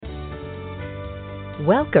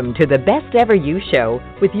Welcome to the Best Ever You Show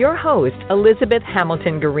with your host, Elizabeth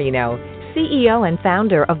Hamilton Garino, CEO and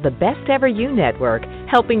founder of the Best Ever You Network,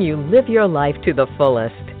 helping you live your life to the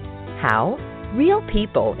fullest. How? Real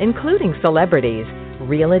people, including celebrities,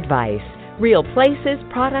 real advice, real places,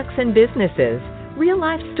 products, and businesses, real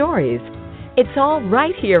life stories. It's all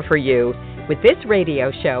right here for you with this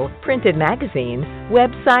radio show, printed magazine,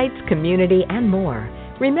 websites, community, and more.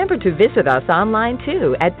 Remember to visit us online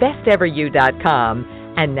too at besteveryou.com.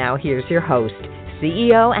 And now here's your host,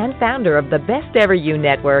 CEO and founder of the Best Ever You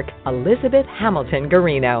Network, Elizabeth Hamilton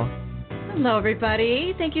Garino. Hello,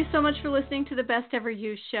 everybody. Thank you so much for listening to the Best Ever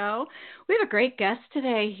You Show. We have a great guest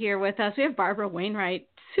today here with us. We have Barbara Wainwright.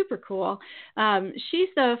 Super cool. She's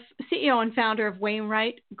the CEO and founder of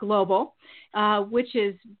Wainwright Global, which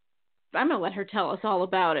is, I'm going to let her tell us all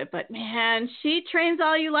about it. But, man, she trains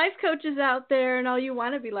all you life coaches out there and all you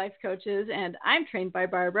wannabe life coaches. And I'm trained by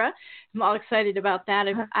Barbara. I'm all excited about that.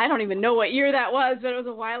 I don't even know what year that was, but it was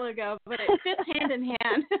a while ago. But it fits hand in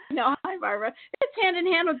hand. No, hi, Barbara. It fits hand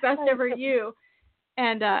in hand with Best Ever You.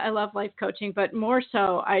 And I love life coaching, but more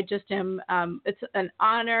so, I just am, it's an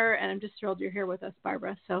honor, and I'm just thrilled you're here with us,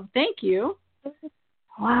 Barbara. So thank you.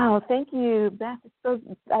 Wow, thank you, Beth.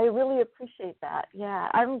 I really appreciate that. Yeah,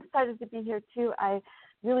 I'm excited to be here too. I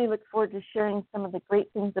really look forward to sharing some of the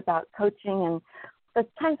great things about coaching and the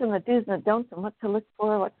times and the do's and the don'ts and what to look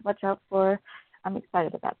for, what to watch out for. I'm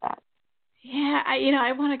excited about that. Yeah,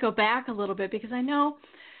 I want to go back a little bit because I know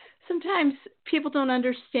sometimes people don't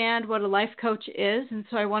understand what a life coach is, and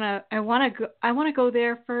so I want to go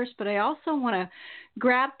there first, but I also want to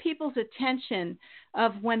grab people's attention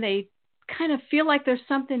of when they kind of feel like there's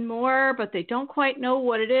something more, but they don't quite know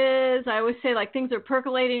what it is. I always say, like, things are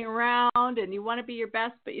percolating around and you want to be your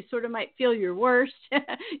best, but you sort of might feel your worst.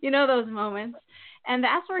 You know those moments. And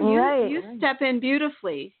that's where you step in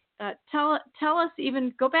beautifully. Tell us,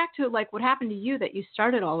 even go back to like what happened to you that you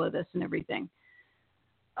started all of this and everything.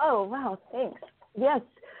 Oh, wow, thanks. Yes.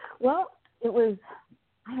 Well, it was,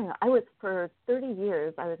 I was for 30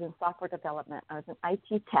 years, I was in software development. I was an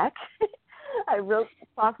IT tech. I wrote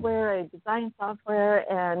software, I designed software,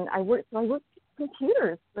 and I worked with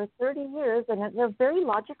computers for 30 years, and they're very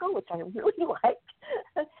logical, which I really like.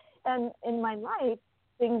 And in my life,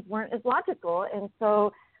 things weren't as logical, and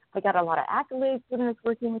so I got a lot of accolades when I was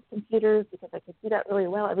working with computers because I could do that really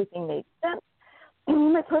well. Everything made sense.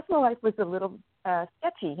 And my personal life was a little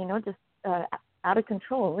sketchy, just out of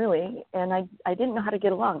control, really, and I didn't know how to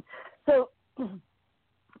get along. So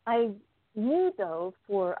I knew, though,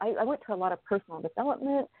 I went to a lot of personal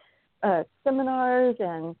development seminars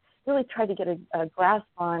and really tried to get a grasp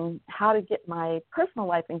on how to get my personal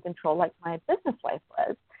life in control like my business life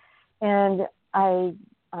was. And I,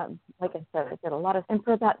 like I said, I did a lot of, and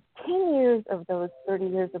for about 10 years of those 30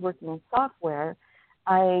 years of working in software,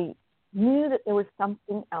 I knew that there was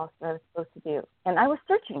something else that I was supposed to do. And I was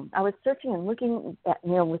searching and looking at,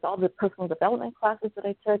 with all the personal development classes that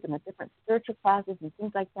I took and the different spiritual classes and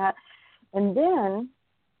things like that. And then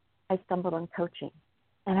I stumbled on coaching.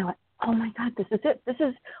 And I went, oh, my God, this is it. This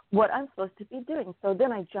is what I'm supposed to be doing. So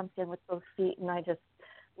then I jumped in with both feet, and I just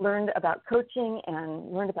learned about coaching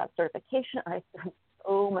and learned about certification. I did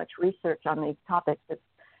so much research on these topics. It's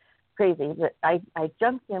crazy. But I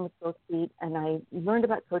jumped in with both feet, and I learned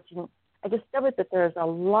about coaching. I discovered that there's a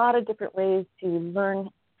lot of different ways to learn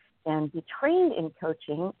and be trained in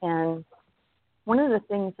coaching. And one of the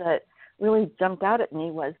things that really jumped out at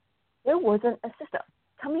me was there wasn't a system.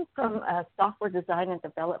 Coming from a software design and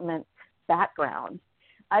development background,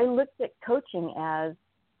 I looked at coaching as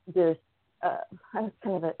this kind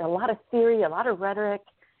of a lot of theory, a lot of rhetoric,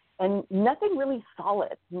 and nothing really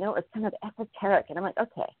solid. It's kind of esoteric. And I'm like,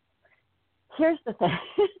 okay, here's the thing.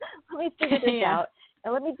 Let me figure this out,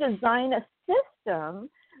 and let me design a system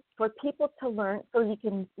for people to learn so you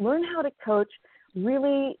can learn how to coach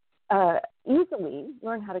really easily,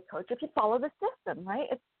 learn how to coach if you follow the system, right?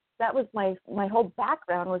 That was my whole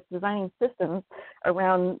background, was designing systems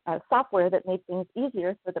around software that made things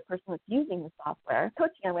easier for the person that's using the software.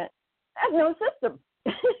 Coaching, I went, I have no system.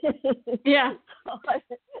 Yeah. So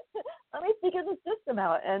let me figure the system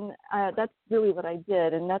out. And that's really what I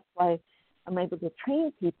did. And that's why I'm able to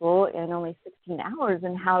train people in only 16 hours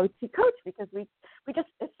in how to coach, because we just,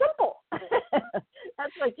 it's simple.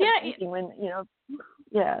 That's like thinking when,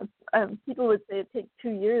 people would say it takes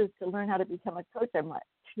 2 years to learn how to become a coach. I'm like,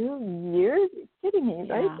 2 years? You're kidding me,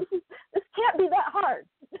 right? Yeah. This can't be that hard.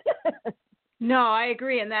 No, I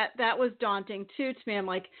agree. And that was daunting too to me. I'm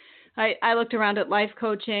like, I looked around at life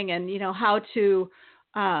coaching and, how to,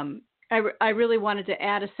 I really wanted to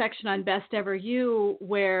add a section on Best Ever You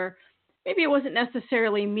where maybe it wasn't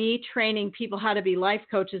necessarily me training people how to be life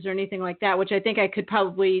coaches or anything like that, which I think I could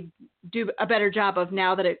probably do a better job of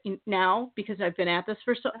now because I've been at this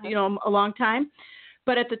for a long time.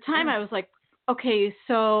 But at the time I was like, okay,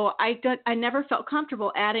 so I never felt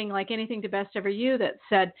comfortable adding like anything to Best Ever You that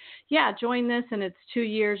said, yeah, join this and it's 2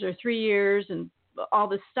 years or 3 years and all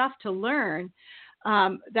this stuff to learn.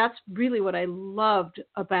 That's really what I loved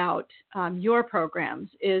about your programs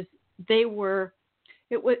is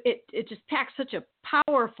it just packed such a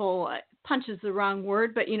powerful, punch is the wrong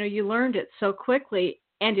word, but you learned it so quickly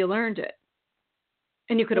and you learned it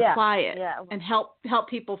and you could apply it and help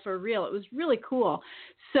people for real. It was really cool.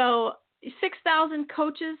 So 6,000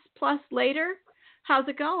 coaches plus later, how's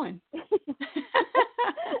it going?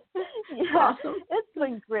 Awesome. It's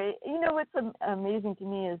been great. What's amazing to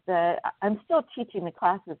me is that I'm still teaching the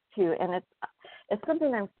classes too, and it's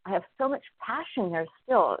something I have so much passion there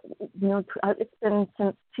still. It's been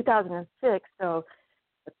since 2006, so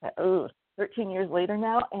 13 years later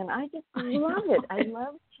now, and I just love it. I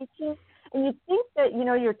love teaching, and you'd think that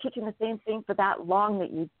you're teaching the same thing for that long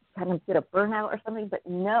that you kind of get a burnout or something, but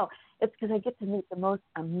no, it's because I get to meet the most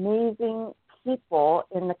amazing people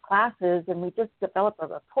in the classes, and we just develop a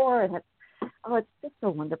rapport, and it's just so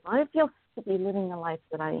wonderful. I feel to be living the life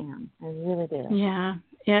that I am. I really do. Yeah,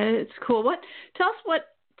 it's cool. Tell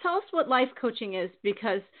us what life coaching is,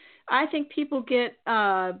 because I think people get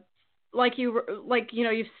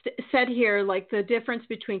you've said here, like the difference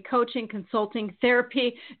between coaching, consulting,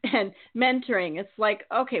 therapy, and mentoring. It's like,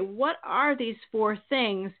 okay, what are these 4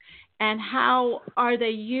 things, and how are they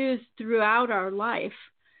used throughout our life?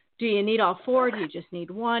 Do you need all 4? Do you just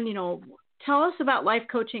need one? Tell us about life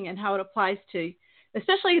coaching and how it applies to,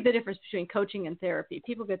 especially the difference between coaching and therapy.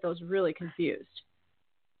 People get those really confused.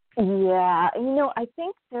 Yeah, I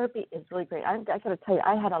think therapy is really great. I got to tell you,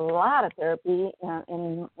 I had a lot of therapy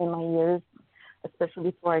in my years,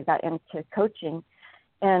 especially before I got into coaching.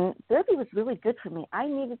 And therapy was really good for me. I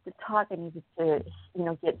needed to talk. I needed to,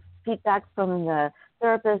 get feedback from the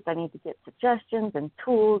therapist. I needed to get suggestions and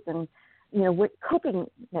tools and, what coping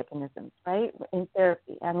mechanisms, right, in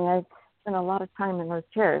therapy. I mean, I spent a lot of time in those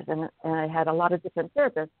chairs, and I had a lot of different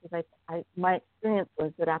therapists because my experience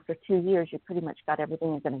was that after 2 years, you pretty much got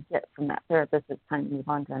everything you're going to get from that therapist. It's time to move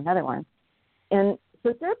on to another one. And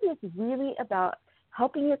so therapy is really about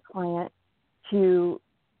helping your client to,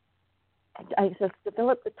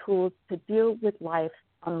 develop the tools to deal with life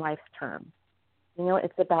on life's terms.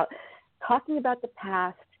 It's about talking about the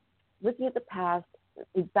past, looking at the past,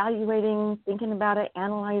 evaluating, thinking about it,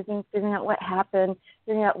 analyzing, figuring out what happened,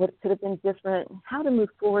 figuring out what could have been different, how to move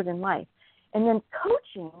forward in life. And then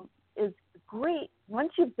coaching is great.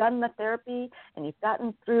 Once you've done the therapy and you've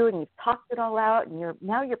gotten through and you've talked it all out and you're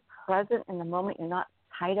present in the moment, you're not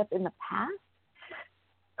tied up in the past.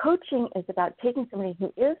 Coaching is about taking somebody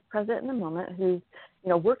who is present in the moment, who's,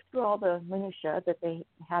 worked through all the minutiae that they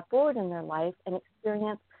have forward in their life and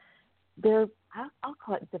experience their, I'll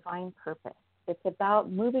call it divine purpose. It's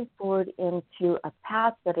about moving forward into a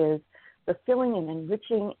path that is fulfilling and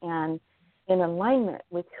enriching and in alignment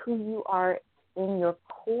with who you are in your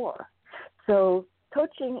core. So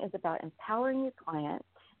coaching is about empowering your client,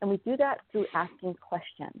 and we do that through asking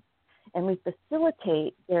questions. And we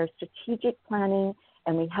facilitate their strategic planning,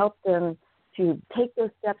 and we help them to take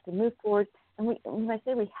those steps and move forward. And when I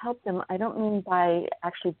say we help them, I don't mean by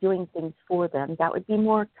actually doing things for them. That would be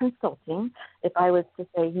more consulting. If I was to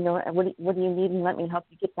say, what do you need, and let me help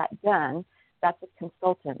you get that done, that's a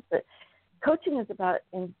consultant. But coaching is about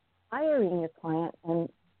inspiring your client and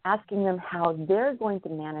asking them how they're going to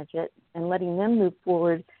manage it and letting them move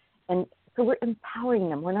forward. And so we're empowering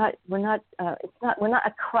them. We're not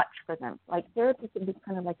a crutch for them. Like therapy can be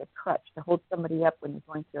kind of like a crutch to hold somebody up when they're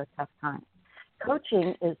going through a tough time.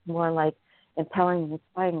 Coaching is more like empowering and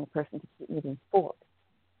inspiring the person to keep moving forward.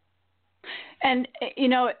 And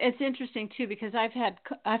it's interesting too, because I've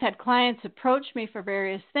had clients approach me for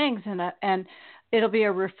various things, and it'll be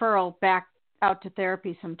a referral back out to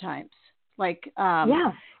therapy sometimes. Like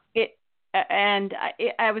it. And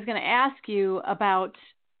I was going to ask you about.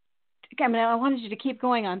 I wanted you to keep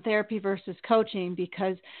going on therapy versus coaching,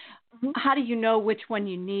 because how do you know which one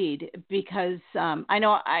you need? Because I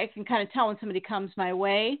know I can kind of tell when somebody comes my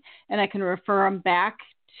way, and I can refer them back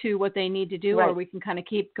to what they need to do, right, or we can kind of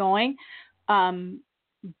keep going.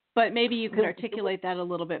 But maybe you could articulate that a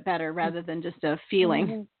little bit better rather than just a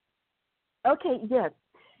feeling. Okay, yes.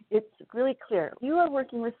 It's really clear. You are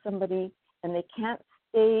working with somebody and they can't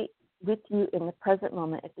stay with you in the present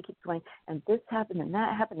moment if they keep going, and this happened and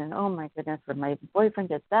that happened, and oh my goodness, or my boyfriend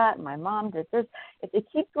did that, and my mom did this. If they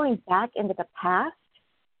keep going back into the past,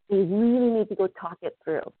 they really need to go talk it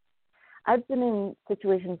through. I've been in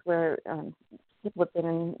situations where people have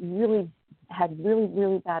been had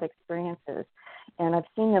really bad experiences, and I've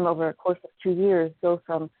seen them over a course of 2 years go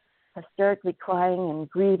from hysterically crying and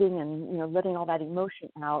grieving and letting all that emotion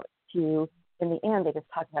out to, in the end, they just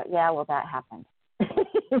talk about, yeah, well, that happened.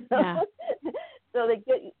 Yeah. So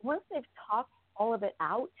once they've talked all of it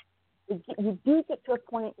out, you do get to a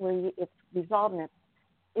point where it's resolved. And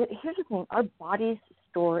here's the thing: our bodies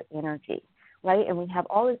store energy, right? And we have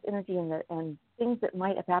all this energy and things that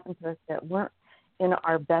might have happened to us that weren't in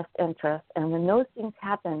our best interest. And when those things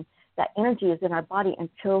happen, that energy is in our body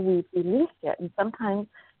until we've released it. And sometimes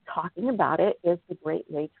talking about it is the great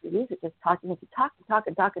way to release it. Just talking, if you talk,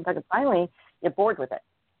 and finally you're bored with it.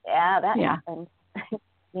 Yeah, that happened.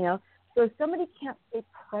 So if somebody can't stay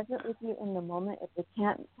present with you in the moment, if they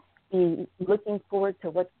can't be looking forward to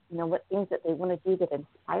what things that they want to do that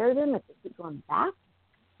inspire them, if they keep going back,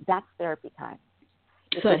 that's therapy time.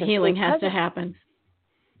 So healing has to happen.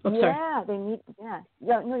 Oh, yeah, they need. Yeah,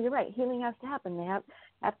 no, you're right. Healing has to happen. They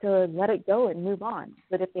have to let it go and move on.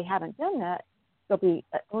 But if they haven't done that, they'll be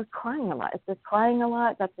crying a lot. If they're crying a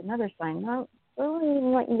lot, that's another sign. No,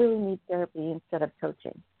 you really need therapy instead of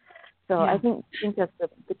coaching. So I think that's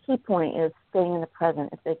the key point is staying in the present.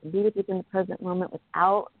 If they can be with you in the present moment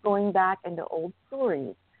without going back into old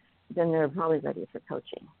stories, then they're probably ready for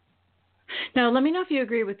coaching. Now, let me know if you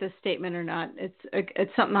agree with this statement or not.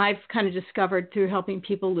 It's something I've kind of discovered through helping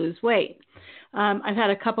people lose weight. I've had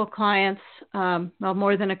a couple clients, well,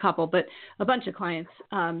 more than a couple, but a bunch of clients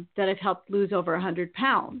that I've helped lose over 100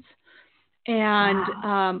 pounds.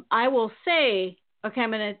 And I will say, okay,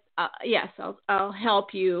 I'm going to, yes, I'll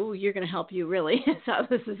help you. You're going to help you, really, is how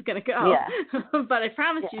this is going to go. Yeah. But I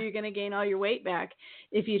promise you're going to gain all your weight back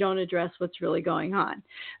if you don't address what's really going on.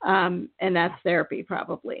 And that's therapy,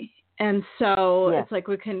 probably. And so it's like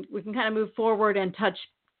we can kind of move forward and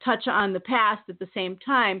touch on the past at the same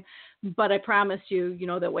time. But I promise you,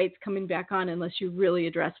 that weight's coming back on unless you really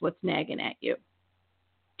address what's nagging at you.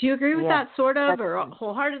 Do you agree with that sort of, or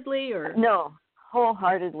wholeheartedly, or? No,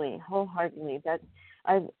 wholeheartedly. That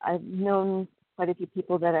I've known quite a few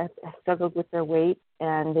people that have struggled with their weight,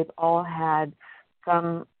 and they've all had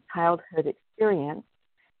some childhood experience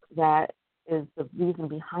that is the reason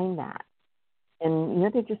behind that. And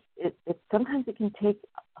sometimes it can take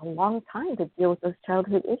a long time to deal with those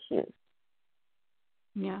childhood issues.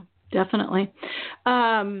 Yeah, definitely.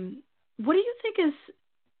 What do you think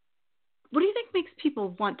makes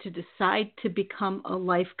people want to decide to become a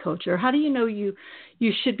life coach, or how do you know you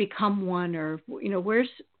should become one, or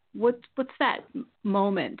what's that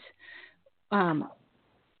moment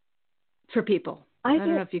for people? I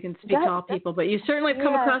don't know if you can speak to all people, but you certainly have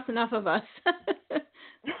come across enough of us.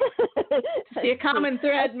 See a common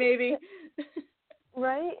thread, maybe.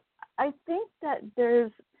 Right. I think that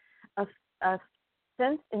there's a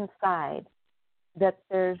sense inside that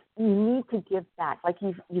you need to give back. Like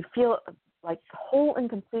you feel like whole and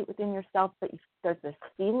complete within yourself, but there's this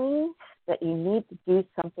feeling that you need to do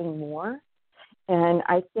something more. And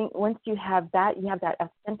I think once you have that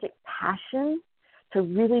authentic passion to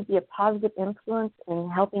really be a positive influence in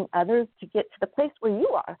helping others to get to the place where you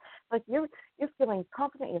are. Like you're feeling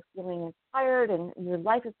confident, you're feeling inspired, and your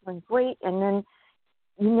life is going great, and then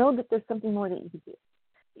you know that there's something more that you can do.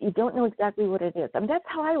 You don't know exactly what it is. I mean, that's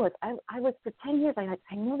how I was. I was for 10 years.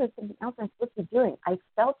 I know there's something else I'm supposed to be doing. I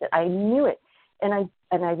felt it. I knew it. And I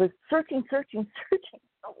was searching,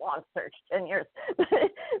 a long search, 10 years. You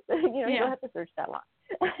don't have to search that long.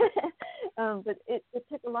 But it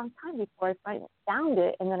took a long time before I finally found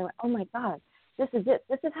it. And then I went, oh, my God, this is it.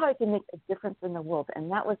 This is how I can make a difference in the world. And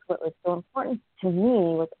that was what was so important to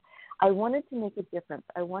me was I wanted to make a difference.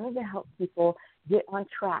 I wanted to help people get on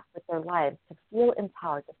track with their lives, to feel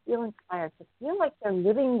empowered, to feel inspired, to feel like they're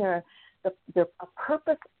living a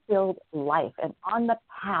purpose-filled life and on the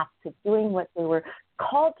path to doing what they were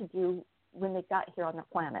called to do when they got here on the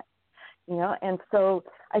planet. And so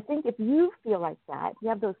I think if you feel like that, you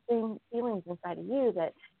have those same feelings inside of you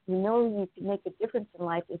that you can make a difference in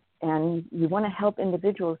life and you want to help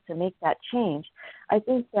individuals to make that change, I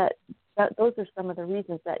think that those are some of the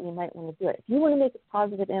reasons that you might want to do it. If you want to make a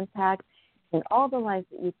positive impact in all the lives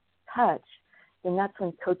that you touch, then that's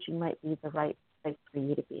when coaching might be the right place for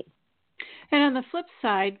you to be. And on the flip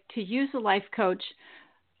side, to use a life coach,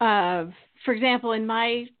 for example, in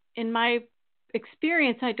my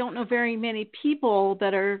experience, I don't know very many people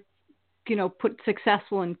that are, put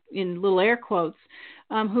successful in little air quotes,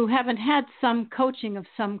 who haven't had some coaching of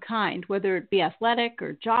some kind, whether it be athletic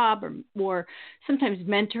or job or sometimes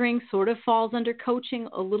mentoring sort of falls under coaching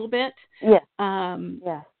a little bit. Yeah.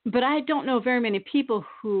 But I don't know very many people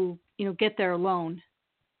who, get there alone.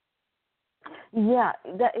 Yeah,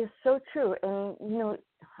 that is so true. And,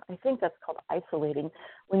 I think that's called isolating.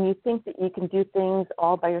 When you think that you can do things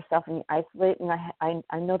all by yourself and you isolate, and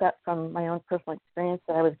I know that from my own personal experience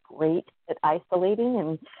that I was great at isolating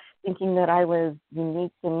and thinking that I was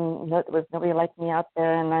unique and that there was nobody like me out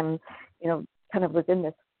there, and I'm, kind of was in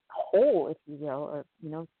this hole, if you will, or,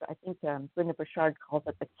 I think Brenda Burchard calls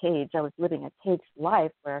it the cage. I was living a caged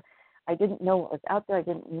life where I didn't know what was out there.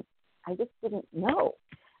 I just didn't know.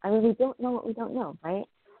 I mean, we don't know what we don't know, right?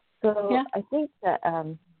 So yeah. I think that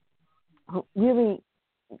really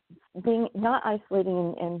being not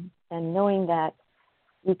isolating and knowing that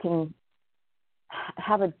you can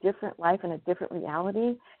have a different life and a different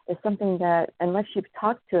reality is something that, unless you've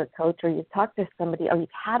talked to a coach or you've talked to somebody or you've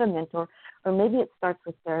had a mentor, or maybe it starts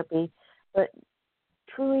with therapy, but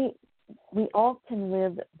truly we all can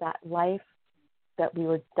live that life that we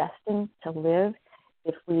were destined to live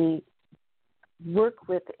if we work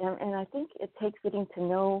with, and I think it takes getting to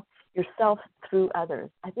know yourself through others.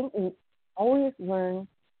 I think we always learn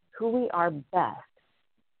who we are best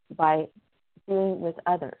by being with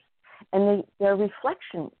others. And they're a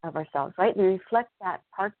reflection of ourselves, right? They reflect that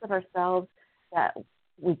parts of ourselves that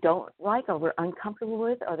we don't like or we're uncomfortable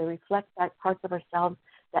with, or they reflect that parts of ourselves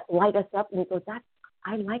that light us up and we go,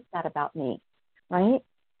 I like that about me, right?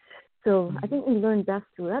 So I think we learn best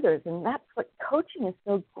through others, and that's what coaching is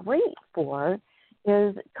so great for,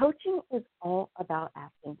 is coaching is all about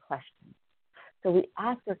asking questions. So we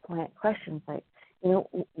ask our client questions like,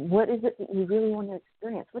 what is it that you really want to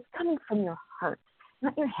experience? What's coming from your heart,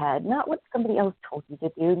 not your head, not what somebody else told you to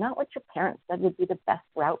do, not what your parents said would be the best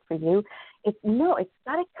route for you. It's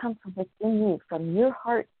got to come from within you, from your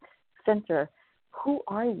heart center. Who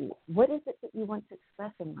are you? What is it that you want to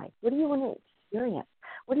express in life? What do you want to experience?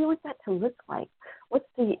 What do you want that to look like? What's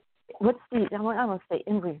the I don't want to say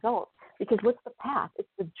end result, because what's the path? It's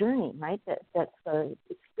the journey, right? That's the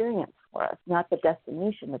experience for us, not the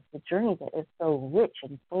destination. It's the journey that is so rich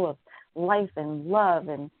and full of life and love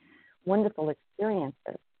and wonderful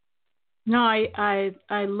experiences. No, I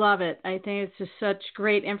love it. I think it's just such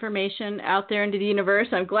great information out there into the universe.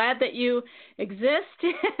 I'm glad that you exist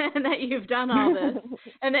and that you've done all this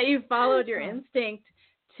and that you've followed your instinct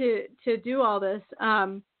to do all this.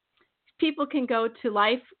 People can go to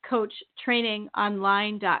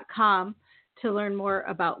lifecoachtrainingonline.com to learn more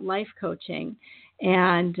about life coaching.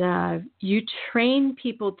 And you train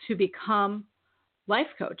people to become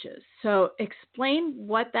life coaches. So explain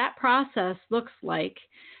what that process looks like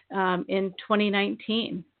in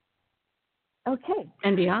 2019. Okay.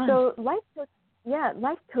 And beyond. So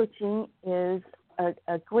life coaching is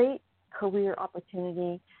a great career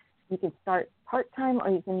opportunity. You can start part-time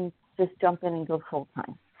or you can just jump in and go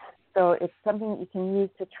full-time. So it's something you can use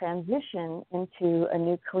to transition into a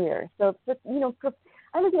new career. So, I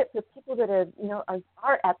look at it for people that are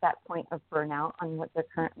at that point of burnout on what they're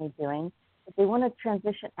currently doing. If they want to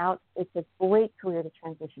transition out, it's a great career to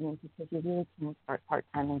transition into, because you really can start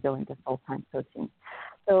part-time and go into full-time coaching.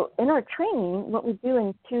 So in our training, what we do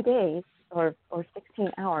in 2 days or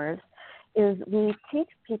 16 hours is we teach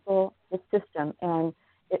people the system. And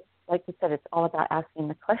like you said, it's all about asking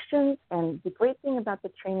the questions. And the great thing about the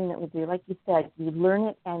training that we do, like you said, you learn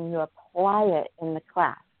it and you apply it in the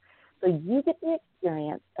class. So you get the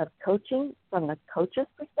experience of coaching from the coach's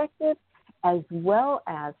perspective as well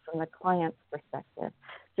as from the client's perspective.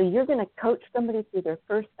 So you're going to coach somebody through their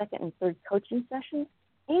first, second, and third coaching sessions,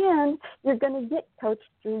 and you're going to get coached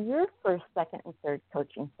through your first, second, and third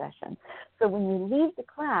coaching session. So when you leave the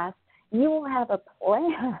class, you will have a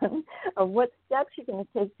plan of what steps you're going to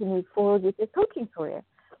take to move forward with your coaching career.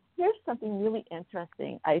 Here's something really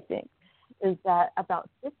interesting, I think, is that about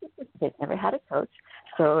 50% they've never had a coach,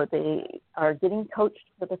 so they are getting coached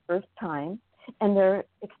for the first time, and they're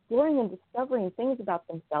exploring and discovering things about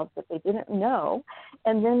themselves that they didn't know,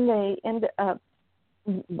 and then they end up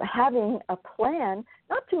having a plan,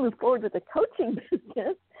 not to move forward with the coaching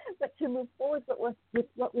business, but to move forward with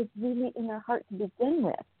what was really in their heart to begin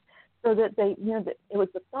with. So that they, that it was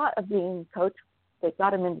the thought of being coached that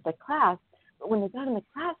got them into the class. But when they got in the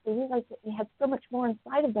class, they realized that they had so much more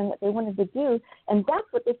inside of them that they wanted to do, and that's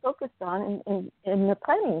what they focused on in the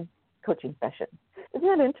planning coaching session. Isn't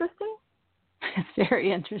that interesting? It's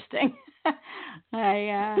very interesting.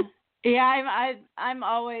 I'm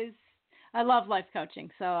always. I love life coaching.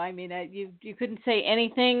 So I mean, you couldn't say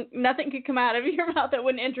anything. Nothing could come out of your mouth that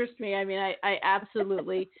wouldn't interest me. I mean, I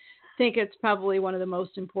absolutely think it's probably one of the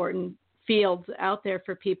most important fields out there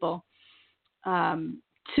for people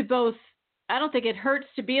to both. I don't think it hurts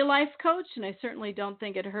to be a life coach, and I certainly don't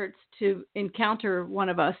think it hurts to encounter one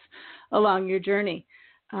of us along your journey.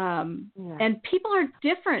 And people are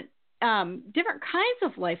different different kinds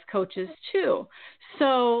of life coaches too.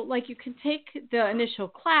 So like you can take the initial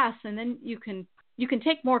class and then you can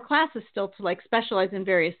take more classes still to like specialize in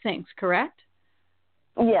various things, correct?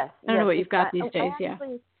 Yes. I don't know what you've got these days,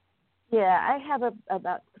 Yeah, I have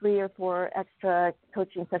about 3 or 4 extra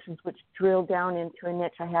coaching sessions which drill down into a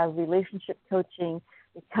niche. I have relationship coaching,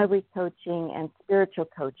 recovery coaching, and spiritual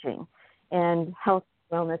coaching, and health,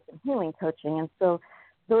 wellness, and healing coaching. And so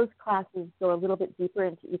those classes go a little bit deeper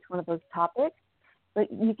into each one of those topics.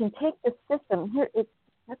 But you can take the system here.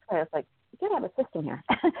 That's why I was like, you got to have a system here.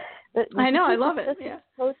 I know, I love it. Yeah.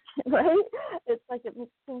 Coach, right? It's like it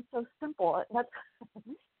makes things so simple. That's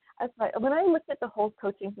why when I looked at the whole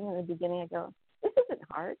coaching thing in the beginning, I go, this isn't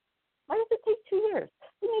hard. Why does it take 2 years?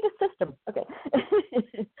 You need a system. Okay.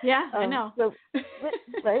 Yeah, I know. So,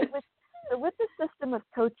 with the system of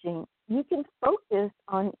coaching, you can focus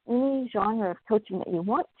on any genre of coaching that you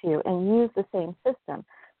want to and use the same system.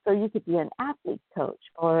 So you could be an athlete coach,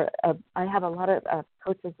 or I have a lot of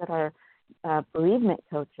coaches that are bereavement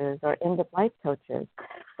coaches or end-of-life coaches.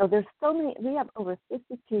 So there's so many. We have over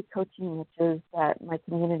 52 coaching niches that my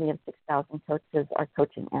community of 6,000 coaches are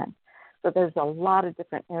coaching in. So there's a lot of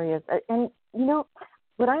different areas. And, you know,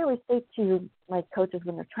 what I always say to my coaches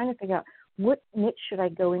when they're trying to figure out what niche should I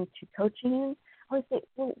go into coaching in, I always say,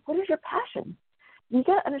 well, what is your passion? You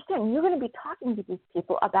got to understand, you're going to be talking to these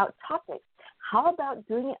people about topics. How about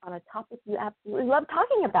doing it on a topic you absolutely love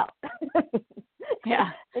talking about?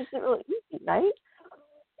 Yeah. Makes it really easy, right?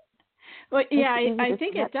 Well, yeah, I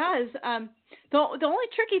think it does. The only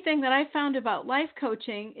tricky thing that I found about life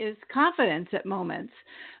coaching is confidence at moments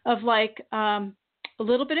of like a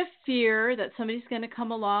little bit of fear that somebody's going to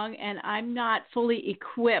come along and I'm not fully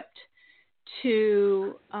equipped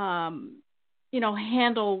to,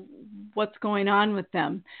 handle what's going on with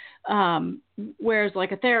them, whereas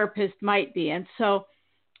like a therapist might be. And so,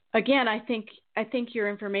 again, I think your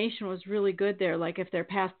information was really good there. Like if they're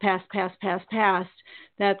past,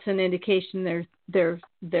 that's an indication they're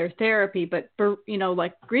therapy. But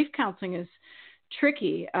like grief counseling is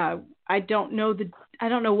tricky. I don't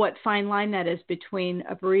know what fine line that is between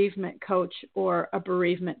a bereavement coach or a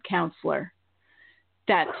bereavement counselor.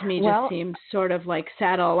 That to me just seems sort of like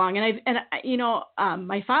sad all along. And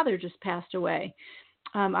my father just passed away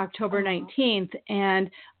October 19th, and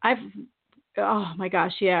oh my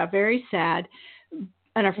gosh, yeah, very sad.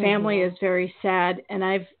 And our family is very sad. And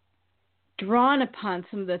I've drawn upon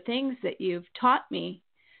some of the things that you've taught me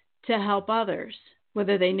to help others,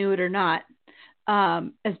 whether they knew it or not,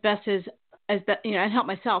 as best and help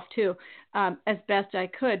myself too, as best I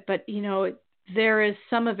could. But, there is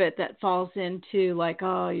some of it that falls into like,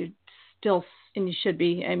 oh, you're still, and you should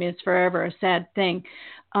be, I mean, it's forever a sad thing.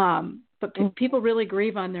 But people really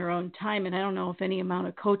grieve on their own time. And I don't know if any amount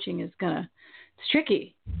of coaching is it's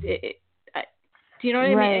tricky. Do you know what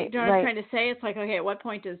I mean? Do you know what I'm trying to say? It's like, okay, at what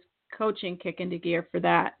point does coaching kick into gear for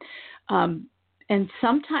that? And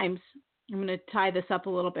sometimes I'm going to tie this up a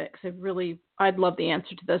little bit because I'd love the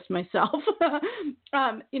answer to this myself.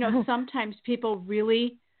 Sometimes people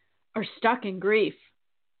really are stuck in grief.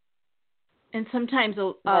 And sometimes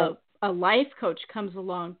a life coach comes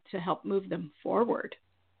along to help move them forward.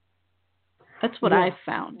 That's what I've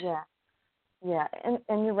found. Yeah. Yeah,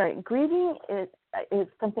 and you're right. Grieving is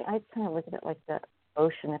something, I kind of look at it like the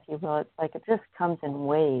ocean, if you will. It's like it just comes in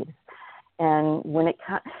waves. And when it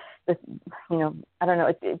comes, I don't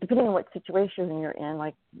know, depending on what situation you're in,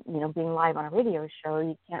 like, being live on a radio show,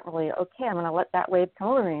 you can't really, okay, I'm going to let that wave come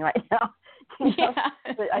over me right now. Yeah,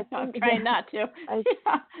 but I'm trying not to.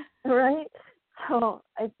 Right? So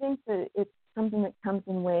I think that it's something that comes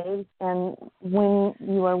in waves, and when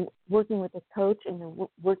you are working with a coach and you're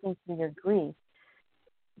working through your grief,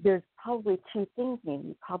 there's probably 2 things needed.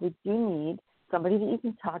 You probably do need somebody that you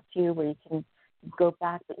can talk to where you can go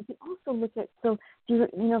back, but you can also look at, so do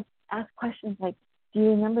you, ask questions like, do you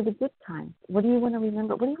remember the good times? What do you want to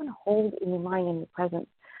remember? What do you want to hold in your mind and your presence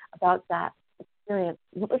about that experience?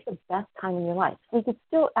 What was the best time in your life? So you could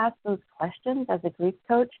still ask those questions as a grief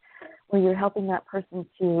coach where you're helping that person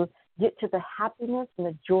to get to the happiness and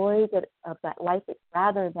the joy of that life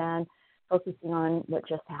rather than focusing on what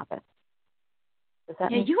just happened. Does that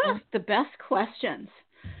make sense? You ask the best questions.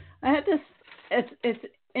 I had this, it's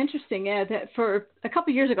interesting, that for a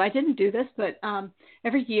couple of years ago, I didn't do this, but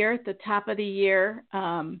every year at the top of the year,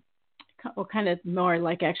 kind of more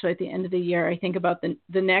like actually at the end of the year, I think about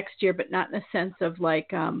the next year, but not in a sense of like,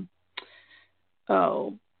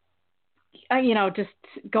 just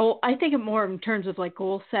goal. I think of more in terms of like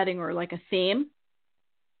goal setting or like a theme,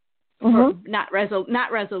 for not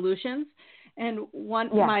resolutions. And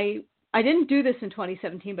I didn't do this in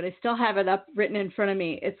 2017, but I still have it up written in front of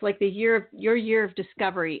me. It's like your year of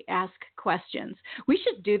discovery. Ask questions. We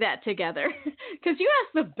should do that together because you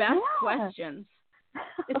ask the best questions.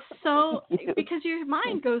 It's so because your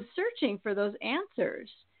mind goes searching for those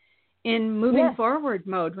answers in moving forward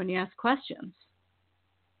mode when you ask questions.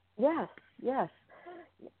 Yes.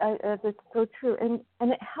 It's so true, and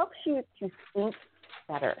it helps you to think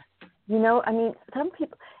better. You know, I mean, some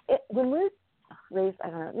people when we're raised, I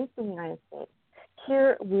don't know, at least in the United States,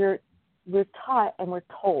 here we're taught and we're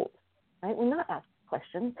told, right? We're not asked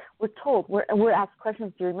questions. We're told. We're asked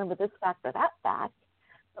questions. Do you remember this fact or that fact?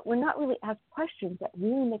 But we're not really asked questions that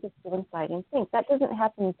really make us go inside and think. That doesn't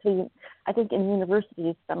happen until I think in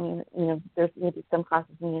universities, there's maybe some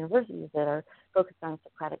classes in universities that are focused on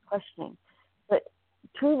Socratic questioning. But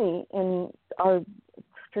truly, in our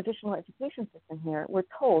traditional education system here, we're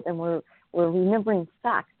told and we're remembering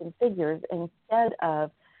facts and figures instead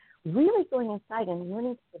of really going inside and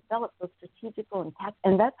learning to develop those strategical and tactical.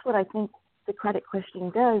 And that's what I think Socratic questioning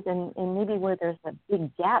does, and maybe where there's a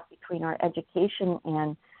big gap between our education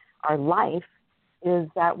and our life is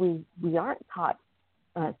that we aren't taught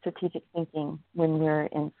strategic thinking when we're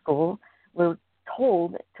in school. We're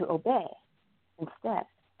told to obey instead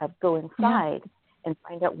of go inside and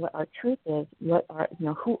find out what our truth is.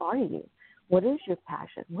 Who are you? What is your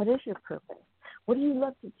passion? What is your purpose? What do you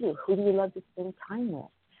love to do? Who do you love to spend time with?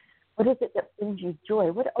 What is it that brings you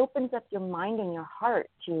joy? What opens up your mind and your heart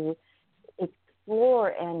to explore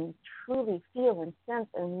and truly feel and sense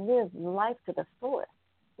and live life to the fullest?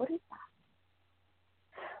 What is that?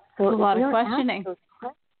 So a lot of questioning.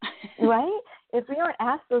 Right? If we aren't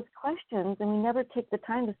asked those questions and we never take the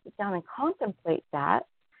time to sit down and contemplate that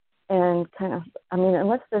and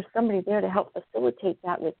unless there's somebody there to help facilitate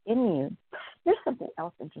that within you. Here's something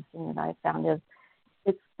else interesting that I found is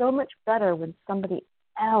it's so much better when somebody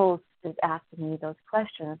else is asking you those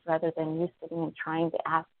questions rather than you sitting and trying to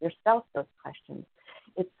ask yourself those questions.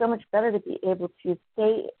 It's so much better to be able to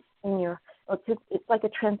stay in it's like a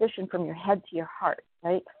transition from your head to your heart,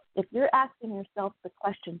 right? If you're asking yourself the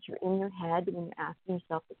questions, you're in your head when you're asking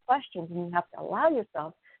yourself the questions, and you have to allow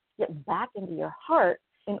yourself to get back into your heart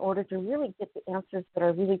in order to really get the answers that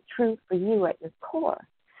are really true for you at your core.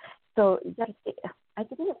 So you got to stay. I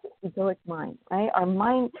think it's the egoic mind, right? Our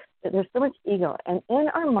mind, there's so much ego, and in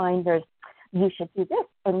our mind, there's you should do this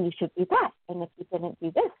and you should do that, and if you didn't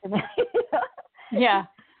do this, and yeah,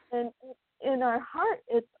 and in our heart,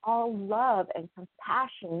 it's all love and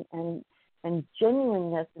compassion and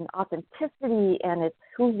genuineness and authenticity, and it's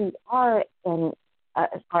who we are and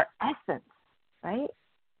our essence, right?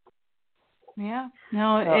 Yeah,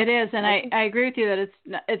 no, so, it is, and I agree with you that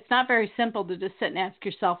it's not very simple to just sit and ask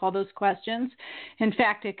yourself all those questions. In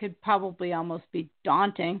fact, it could probably almost be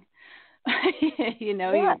daunting.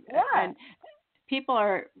 And people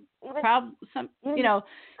are Go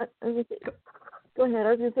ahead. I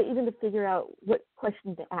was going to say even to figure out what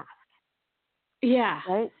question to ask. Yeah.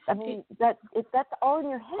 Right. I mean that's all in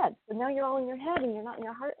your head. So now you're all in your head and you're not in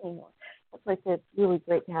your heart anymore. That's why I say it's really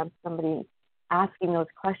great to have somebody asking those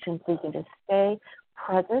questions so you can just stay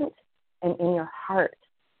present and in your heart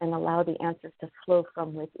and allow the answers to flow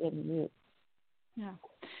from within you. Yeah.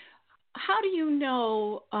 How do you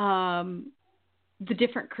know the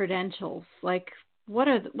different credentials? Like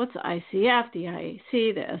what's the ICF, the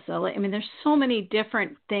IAC, the SLA? I mean, there's so many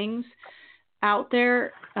different things out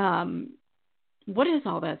there. What is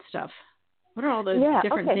all that stuff? What are all those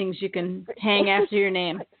different things you can hang after your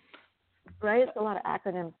name? Right, it's a lot of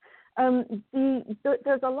acronyms.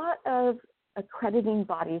 There's a lot of accrediting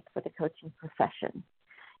bodies for the coaching profession.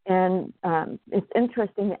 And it's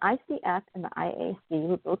interesting, the ICF and the IAC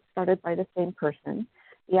were both started by the same person.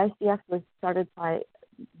 The ICF was started by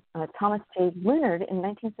Thomas J. Leonard in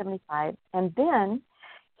 1975, and then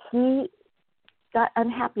he got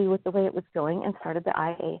unhappy with the way it was going and started the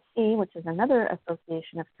IAC, which is another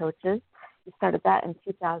association of coaches. He started that in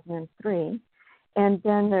 2003. And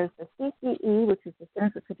then there's the CCE, which is the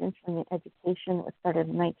Center for Credentialing and Education. It was started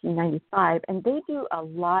in 1995, and they do a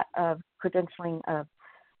lot of credentialing of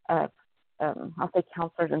I'll say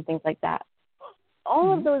counselors and things like that.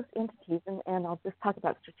 All of those entities, and I'll just talk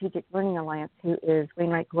about Strategic Learning Alliance, who is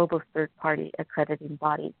Wainwright Global's third-party accrediting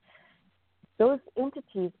body. Those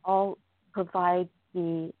entities all provide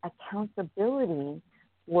the accountability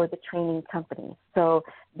for the training company. So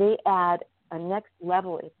they add a next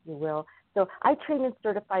level, if you will. So I train and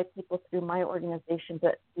certify people through my organization,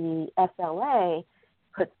 but the SLA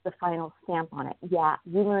puts the final stamp on it. Yeah,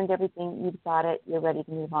 you learned everything, you've got it, you're ready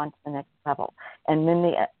to move on to the next level. And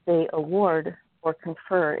then they award or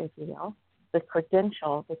confer, if you will, the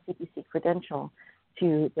credential, the CPC credential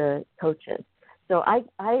to the coaches. So I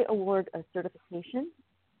award a certification,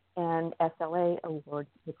 and SLA awards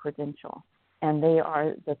the credential. And they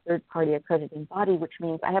are the third-party accrediting body, which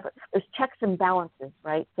means there's checks and balances,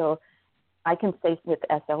 right? So I can say with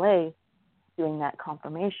SLA, doing that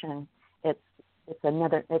confirmation, it's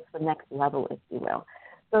the next level, if you will.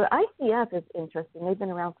 So the ICF is interesting. They've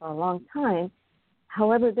been around for a long time.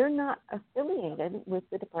 However, they're not affiliated with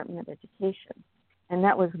the Department of Education. And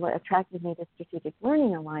that was what attracted me to Strategic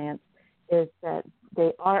Learning Alliance, is that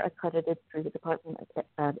they are accredited through the Department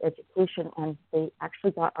of Education, and they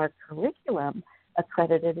actually got our curriculum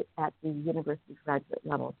accredited at the university graduate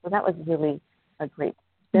level. So that was really a great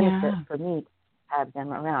benefit for me to have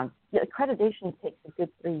them around. The accreditation takes a good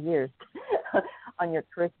 3 years on your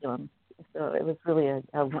curriculum. So it was really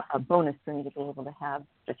a bonus for me to be able to have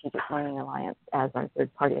Strategic Learning Alliance as our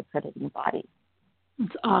third-party accrediting body.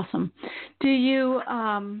 That's awesome. Do you,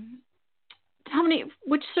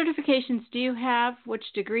 which certifications do you have?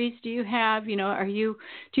 Which degrees do you have? Do you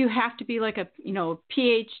have to be like a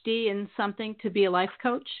PhD in something to be a life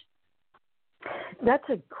coach? That's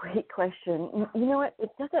a great question. You know what?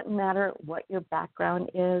 It doesn't matter what your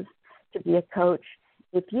background is to be a coach.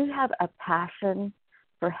 If you have a passion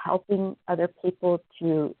for helping other people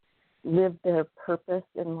to live their purpose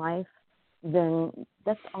in life, then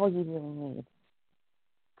that's all you really need,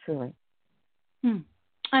 truly. And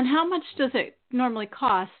how much does it normally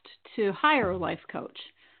cost to hire a life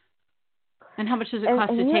coach? And how much does it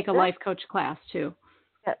cost to take a life coach class, too?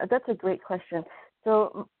 Yeah, that's a great question.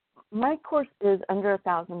 So my course is under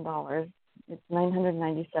 $1,000. It's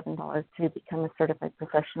 $997 to become a certified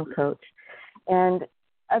professional coach. And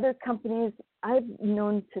other companies I've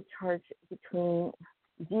known to charge between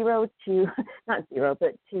up to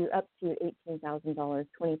 $18,000,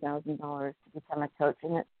 $20,000 to become a coach.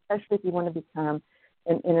 And especially if you want to become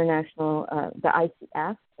an international, the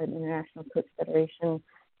ICF, an International Coach Federation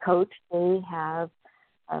coach, they have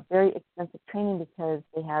very expensive training because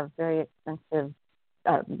they have very expensive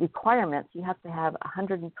requirements. You have to have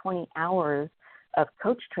 120 hours of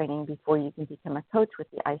coach training before you can become a coach with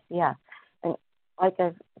the ICF. And like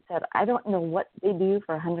I've said, I don't know what they do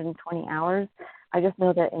for 120 hours. I just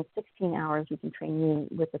know that in 16 hours we can train you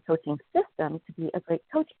with the coaching system to be a great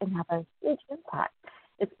coach and have a huge impact.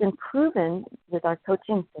 It's been proven with our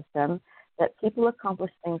coaching system that people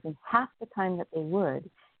accomplish things in half the time that they would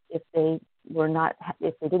if they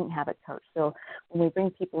didn't have a coach. So when we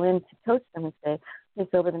bring people in to coach them and say, okay,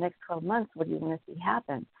 so over the next 12 months, what do you want to see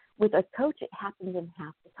happen? With a coach, it happens in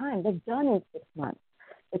half the time. They're done in 6 months.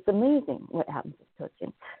 It's amazing what happens with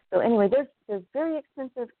coaching. So anyway, there's very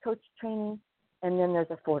expensive coach training, and then there's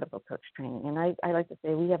affordable coach training. And I like to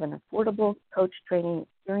say we have an affordable coach training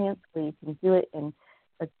experience where you can do it in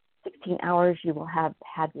 16 hours. You will have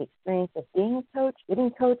had the experience of being a coach,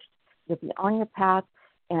 getting coached. You'll be on your path.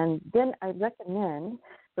 And then I recommend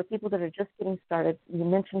for people that are just getting started, you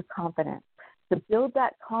mentioned confidence. To build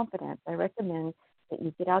that confidence, I recommend that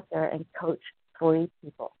you get out there and coach 40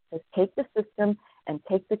 people. Just take the system and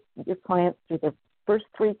take your clients through the first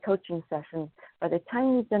 3 coaching sessions. By the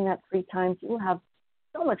time you've done that 3 times, you will have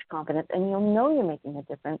so much confidence, and you'll know you're making a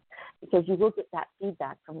difference because you will get that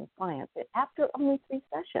feedback from your clients after only 3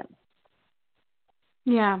 sessions.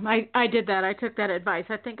 Yeah, I did that. I took that advice.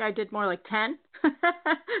 I think I did more like 10, but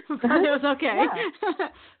it was okay. Yeah.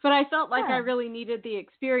 But I felt like I really needed the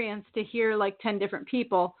experience to hear like 10 different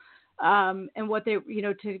people and what they,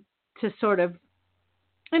 to sort of,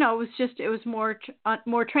 it was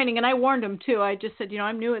more training. And I warned them too. I just said,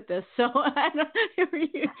 I'm new at this, so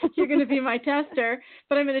you're going to be my tester,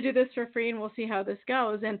 but I'm going to do this for free and we'll see how this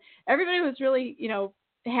goes. And everybody was really,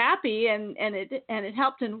 happy and it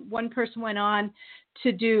helped. And one person went on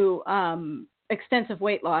to do extensive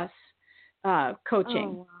weight loss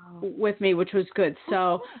coaching with me, which was good.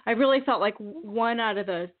 So I really felt like one of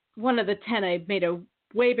the 10, I made a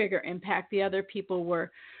way bigger impact. The other people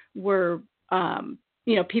were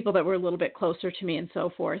people that were a little bit closer to me and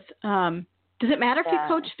so forth. Does it matter if you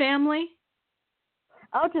coach family?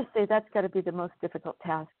 I'll just say that's got to be the most difficult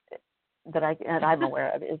task that I'm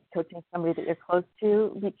aware of, is coaching somebody that you're close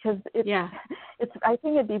to, because it's. I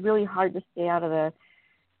think it'd be really hard to stay out of the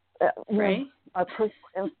our personal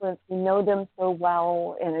influence. We know them so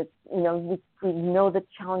well, and it's we know the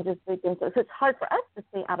challenges they've been through. So it's hard for us to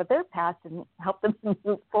stay out of their past and help them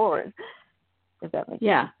move forward. If that makes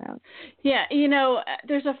sense. Yeah,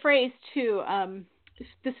 there's a phrase too.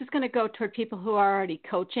 This is going to go toward people who are already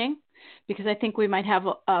coaching, because I think we might have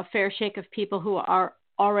a fair shake of people who are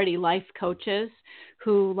already life coaches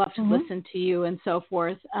who love to listen to you and so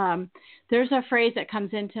forth. There's a phrase that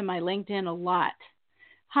comes into my LinkedIn a lot.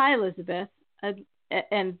 Hi, Elizabeth.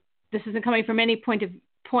 and this isn't coming from any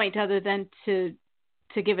point other than to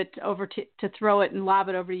give it over to throw it and lob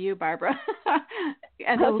it over to you, Barbara,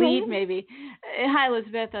 as a lead maybe. Hi,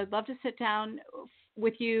 Elizabeth. I'd love to sit down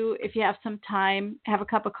with you if you have some time, have a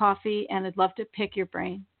cup of coffee, and I'd love to pick your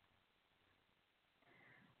brain.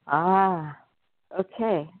 Ah,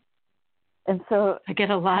 okay. And so I get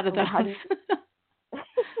a lot of those.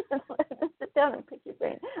 Sit down and pick your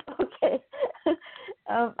brain. Okay.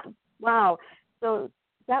 Wow. So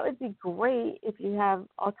that would be great if you have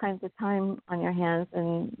all kinds of time on your hands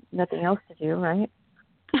and nothing else to do, right?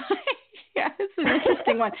 Yeah, it's an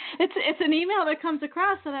interesting one. It's an email that comes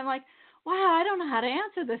across, and I'm like, wow, I don't know how to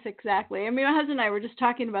answer this exactly. I mean, my husband and I were just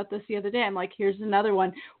talking about this the other day. I'm like, here's another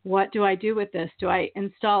one. What do I do with this? Do I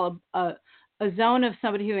install a zone of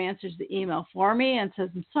somebody who answers the email for me and says,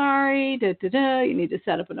 I'm sorry, you need to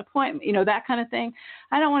set up an appointment, that kind of thing.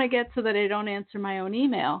 I don't want to get so that I don't answer my own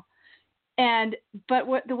email. But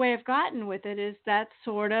the way I've gotten with it is that's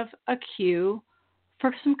sort of a cue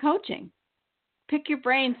for some coaching. Pick your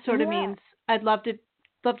brain sort of means I'd love to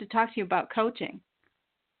talk to you about coaching.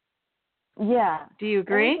 Yeah. Do you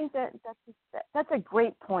agree? I think that's a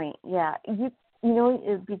great point. Yeah.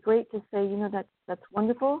 It'd be great to say, that's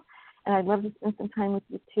wonderful, and I'd love to spend some time with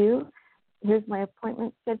you too. Here's my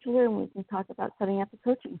appointment scheduler, and we can talk about setting up a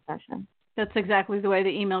coaching session. That's exactly the way the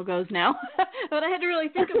email goes now. But I had to really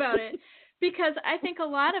think about it because I think a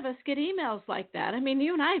lot of us get emails like that. I mean,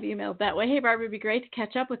 you and I have emailed that way. Hey, Barbara, it'd be great to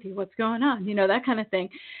catch up with you. What's going on? That kind of thing.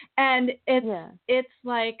 And it's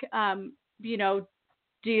like,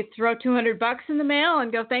 do you throw $200 in the mail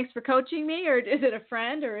and go, thanks for coaching me? Or is it a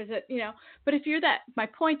friend? Or is it, but if you're that, my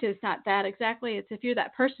point is not that exactly. It's if you're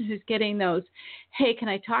that person who's getting those, hey, can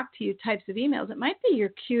I talk to you types of emails, it might be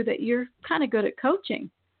your cue that you're kind of good at coaching.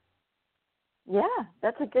 Yeah,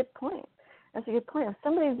 that's a good point. If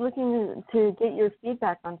somebody's looking to get your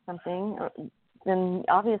feedback on something, then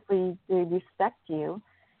obviously they respect you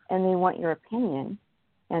and they want your opinion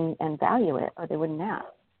and value it, or they wouldn't ask.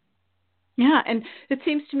 Yeah, and it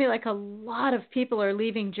seems to me like a lot of people are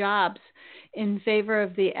leaving jobs in favor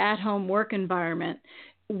of the at-home work environment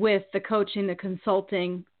with the coaching, the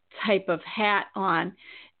consulting type of hat on.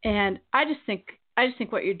 And I just think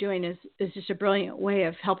what you're doing is just a brilliant way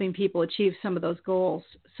of helping people achieve some of those goals.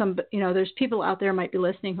 There's people out there might be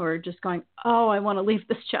listening who are just going, oh, I want to leave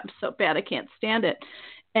this job so bad, I can't stand it.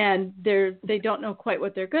 And they don't know quite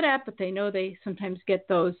what they're good at, but they know they sometimes get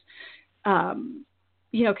those, can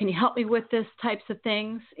you help me with this types of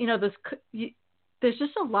things? There's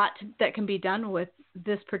just a lot that can be done with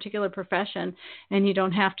this particular profession, and you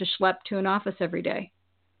don't have to schlep to an office every day.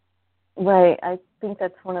 Right. I think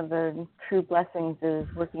that's one of the true blessings is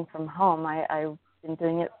working from home. I've been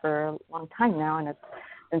doing it for a long time now, and it's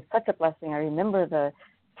been such a blessing. I remember the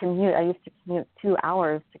commute. I used to commute 2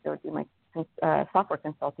 hours to go do my software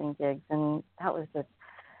consulting gigs, and that was a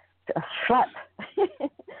schlep.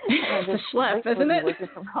 It's a schlep, isn't it? Working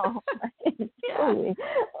from home. Totally.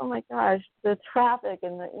 Oh my gosh, the traffic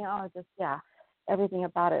and everything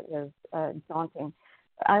about it was daunting.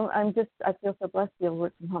 I feel so blessed to be able to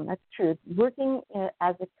work from home. That's true. Working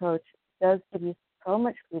as a coach does give you so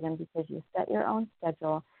much freedom because you set your own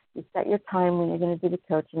schedule. You set your time when you're going to do the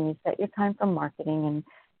coaching. You set your time for marketing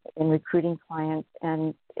and recruiting clients,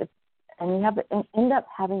 and you end up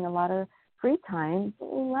having a lot of free time that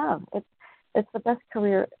you love. It's the best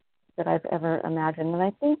career that I've ever imagined. And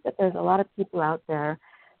I think that there's a lot of people out there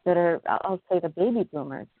that are, I'll say the baby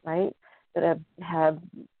boomers, right, that have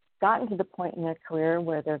gotten to the point in their career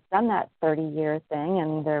where they've done that 30-year thing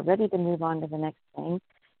and they're ready to move on to the next thing.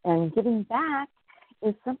 And giving back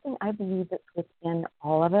is something I believe that's within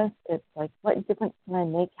all of us. It's like, what difference can I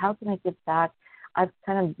make? How can I give back? I've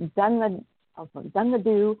kind of done the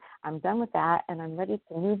do. I'm done with that, and I'm ready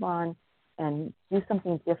to move on and do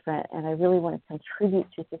something different, and I really want to contribute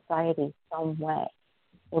to society some way.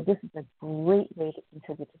 Well, this is a great way to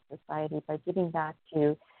contribute to society by giving back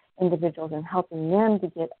to individuals and helping them to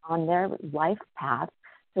get on their life path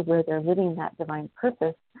to where they're living that divine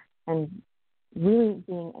purpose and really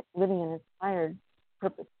living an inspired,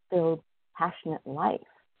 purpose-filled, passionate life.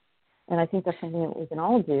 And I think that's something that we can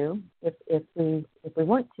all do if we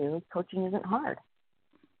want to. Coaching isn't hard.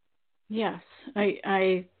 Yes,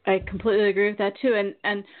 I completely agree with that too. And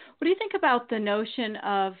what do you think about the notion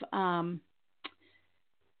of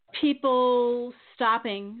people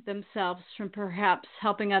stopping themselves from perhaps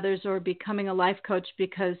helping others or becoming a life coach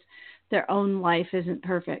because their own life isn't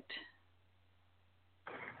perfect?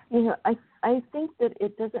 I think that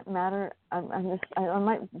it doesn't matter. I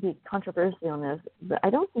might be controversial on this, but I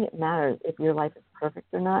don't think it matters if your life is perfect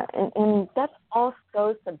or not. And that's all so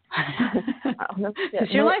Is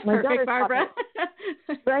your life perfect, Barbara?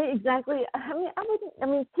 Right, exactly.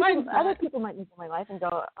 Other people might look at my life and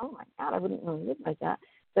go, "Oh my God, I wouldn't really live like that."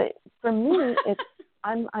 But for me,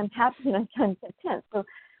 I'm happy and I'm content. So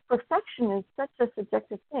perfection is such a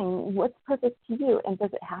subjective thing. What's perfect to you, and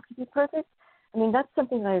does it have to be perfect? I mean, that's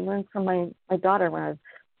something that I learned from my daughter when I was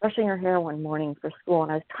brushing her hair one morning for school,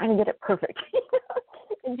 and I was trying to get it perfect.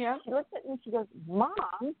 And she looked at me and she goes,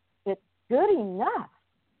 "Mom, it's good enough."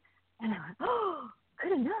 And I went, "Oh,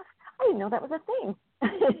 good enough? I didn't know that was a thing."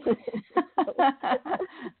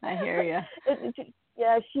 I hear you.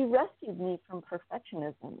 Yeah, she rescued me from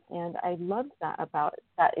perfectionism, and I loved that about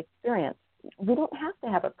that experience. We don't have to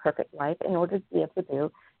have a perfect life in order to be able to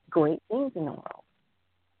do great things in the world.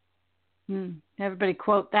 Everybody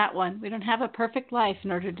quote that one. We don't have a perfect life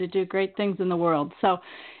in order to do great things in the world. So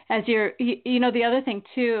as the other thing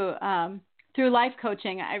too, through life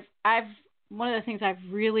coaching, I've one of the things I've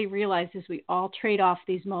really realized is we all trade off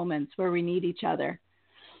these moments where we need each other.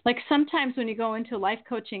 Like sometimes when you go into a life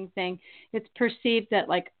coaching thing, it's perceived that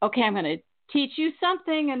like, okay, I'm going to teach you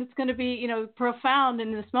something and it's going to be, profound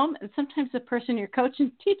in this moment. And sometimes the person you're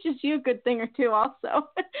coaching teaches you a good thing or two also.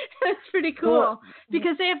 It's pretty cool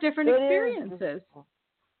because they have different experiences.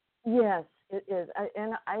 Yes, it is.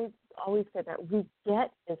 I always say that we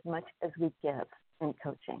get as much as we give in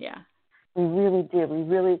coaching. Yeah. We really do. We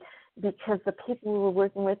really, because the people we're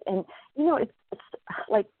working with, and, it's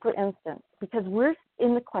like, for instance, because we're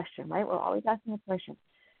in the question, right? We're always asking the question.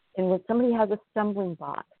 And when somebody has a stumbling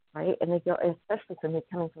block, right, and they go, especially for me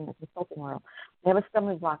coming from the consulting world, they have a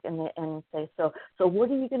stumbling block and they say, so what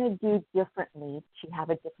are you going to do differently to have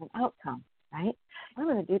a different outcome, right? I'm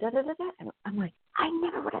going to do da-da-da-da. And I'm like, I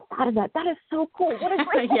never would have thought of that. That is so cool. What a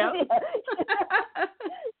great idea.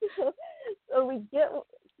 So we get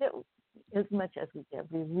as much as we give.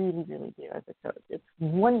 We really, really do as a coach. It's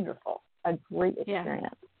wonderful. A great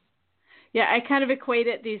experience. Yeah, I kind of equate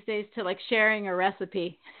it these days to like sharing a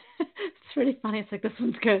recipe. It's really funny. It's like, this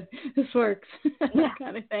one's good. This works. That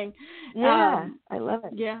kind of thing. Yeah, I love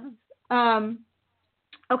it. Yeah.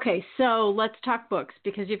 Okay, so let's talk books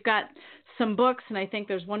because you've got some books and I think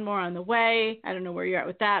there's one more on the way. I don't know where you're at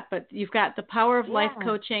with that, but you've got The Power of Life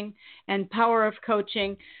Coaching and Power of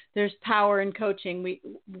Coaching. There's Power in Coaching.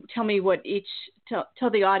 Tell me what tell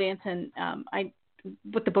the audience and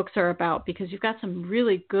what the books are about because you've got some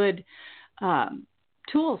really good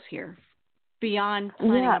tools here beyond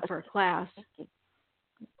signing up for a class.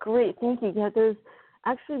 Great, thank you. Yeah,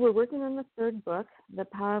 we're working on the third book, The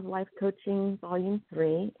Power of Life Coaching, Volume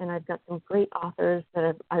 3, and I've got some great authors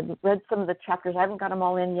that I've read some of the chapters. I haven't got them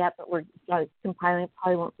all in yet, but we're compiling. It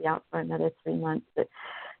probably won't be out for another 3 months. But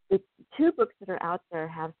the 2 books that are out there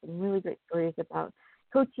have some really great stories about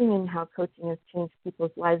coaching and how coaching has changed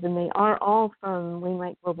people's lives, and they are all from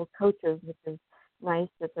Wainwright Global Coaches, which is nice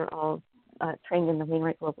that they're all trained in the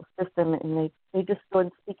Wainwright Global System, and they just go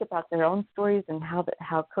and speak about their own stories and how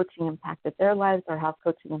coaching impacted their lives or how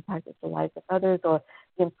coaching impacted the lives of others or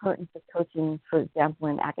the importance of coaching, for example,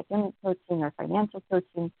 in academic coaching or financial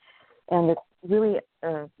coaching. And it's really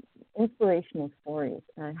inspirational stories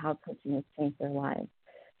on how coaching has changed their lives.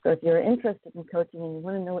 So if you're interested in coaching and you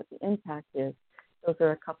want to know what the impact is, those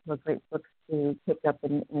are a couple of great books to pick up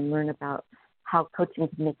and learn about how coaching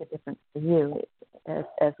can make a difference for you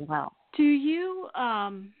as well. Do you,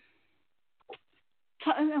 I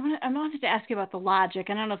wanted to ask you about the logic.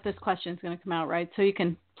 I don't know if this question is going to come out right, so you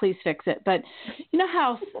can please fix it. But you know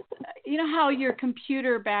how your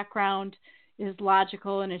computer background is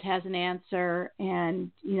logical and it has an answer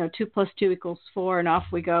and, 2 + 2 = 4 and off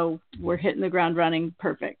we go. We're hitting the ground running.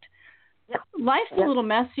 Perfect. Yep. Life's a little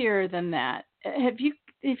messier than that. Have you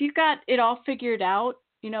got it all figured out?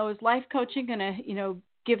 Is life coaching going to,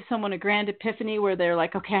 give someone a grand epiphany where they're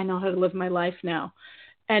like, okay, I know how to live my life now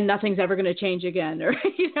and nothing's ever going to change again, or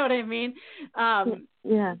you know what I mean?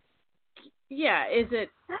 Yeah. Yeah. Is it?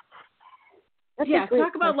 That's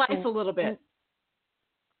talk about life a little bit.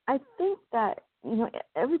 I think that,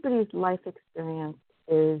 everybody's life experience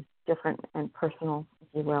is different and personal, if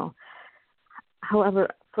you will.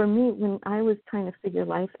 However, for me, when I was trying to figure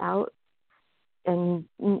life out and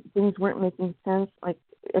things weren't making sense, like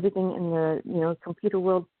everything in the computer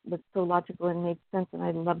world was so logical and made sense, and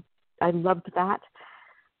I loved that.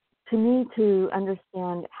 To me, to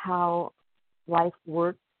understand how life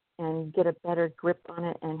works and get a better grip on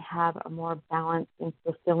it and have a more balanced and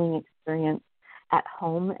fulfilling experience at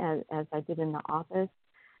home as I did in the office,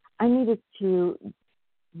 I needed to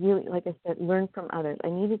really, like I said, learn from others. I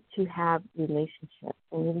needed to have relationships.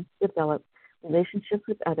 I needed to develop relationships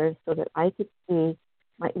with others so that I could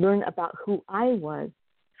learn about who I was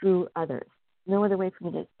through others. No other way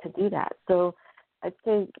for me to do that. So I'd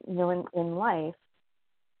say, in life,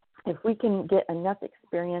 if we can get enough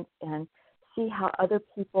experience and see how other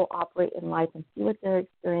people operate in life and see what their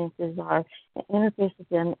experiences are and interface with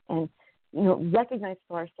them and, recognize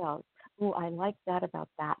for ourselves, oh, I like that about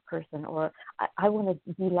that person, or I want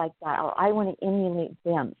to be like that, or I want to emulate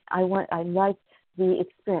them. I like the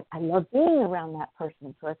experience. I love being around that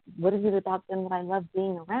person. So what is it about them that I love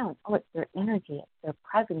being around? Oh, it's their energy, it's their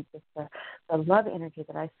presence, it's the love energy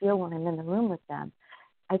that I feel when I'm in the room with them.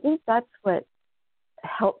 I think that's what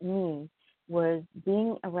helped me, was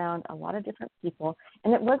being around a lot of different people.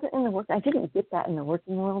 And it wasn't in the work. I didn't get that in the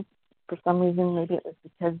working world for some reason. Maybe it was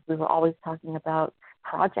because we were always talking about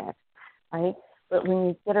projects, right? But when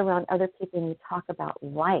you get around other people and you talk about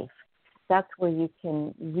life, that's where you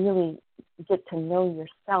can really get to know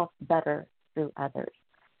yourself better through others.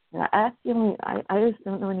 And I just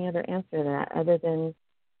don't know any other answer to that other than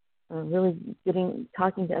really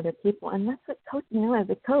talking to other people. And that's what as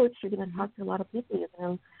a coach, you're going to talk to a lot of people. You're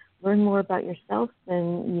going to learn more about yourself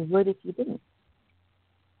than you would if you didn't.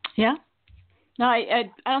 Yeah. No, I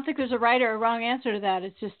don't think there's a right or a wrong answer to that.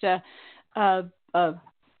 It's just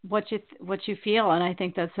what you feel, and I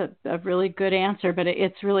think that's a really good answer. But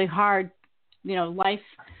it's really hard. Life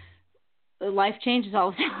changes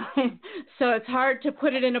all the time, so it's hard to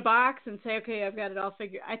put it in a box and say, okay, I've got it all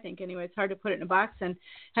figured. I think anyway, it's hard to put it in a box and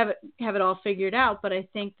have it all figured out. But I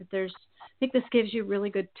think that this gives you really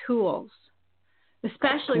good tools,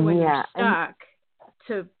 especially when you're stuck,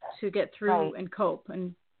 to get through right. and cope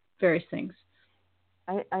and various things.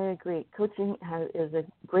 I agree. Coaching is a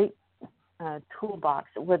great toolbox,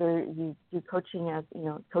 whether you do coaching as,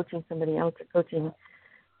 coaching somebody else or coaching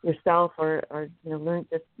yourself or learn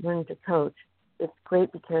to coach. It's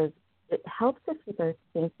great because it helps us with our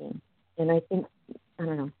thinking. And I think,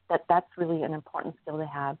 that's really an important skill to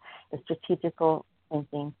have, is strategical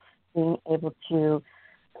thinking, being able to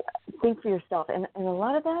think for yourself. And a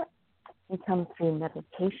lot of that can come through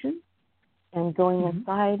meditation and going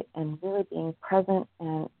inside and really being present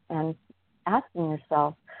and asking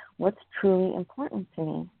yourself, what's truly important to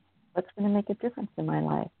me? What's going to make a difference in my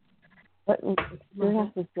life? What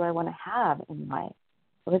experiences do I want to have in life?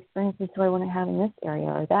 What experiences do I want to have in this area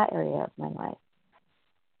or that area of my life?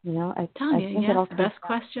 I think it all the best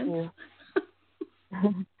questions.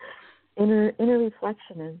 Inner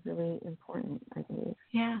reflection is really important, I believe.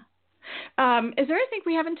 Yeah. Is there anything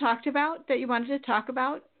we haven't talked about that you wanted to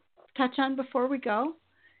touch on before we go?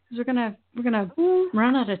 Because we're gonna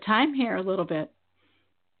run out of time here a little bit.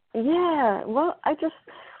 Yeah. Well, I just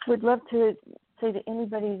would love to say to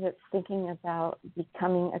anybody that's thinking about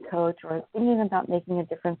becoming a coach or thinking about making a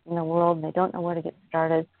difference in the world and they don't know where to get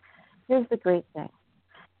started, here's the great thing.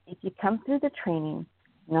 If you come through the training,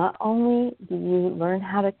 not only do you learn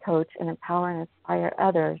how to coach and empower and inspire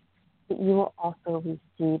others, but you will also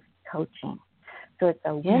receive coaching. So it's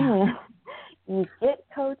a win-win. Yeah. You get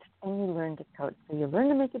coached and you learn to coach. So you learn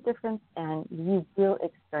to make a difference and you will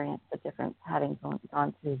experience the difference having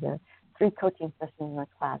gone through the 3 coaching sessions in the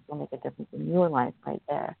class will make a difference in your life right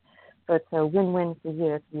there. So it's a win-win for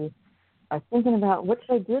you. If you are thinking about what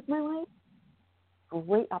should I do with my life,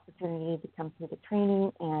 great opportunity to come through the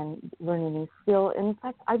training and learn a new skill. And in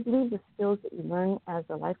fact, I believe the skills that you learn as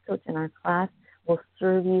a life coach in our class will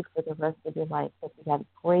serve you for the rest of your life. So we have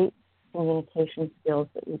great communication skills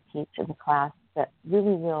that we teach in the class that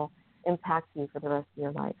really will impact you for the rest of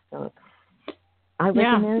your life. So I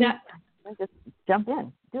recommend just jump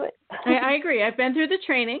in, do it. I agree. I've been through the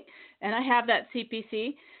training and I have that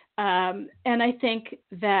CPC. And I think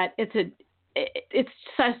that it's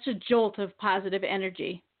such a jolt of positive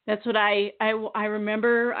energy. That's what I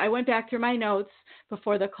remember. I went back through my notes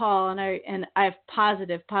before the call, and I have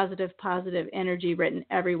positive energy written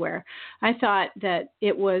everywhere. I thought that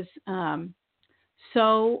it was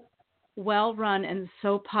so well run and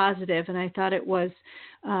so positive, and I thought it was.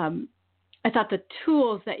 I thought the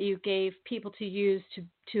tools that you gave people to use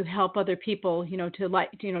to help other people,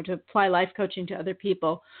 to apply life coaching to other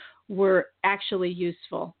people, were actually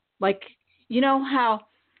useful. Like, how,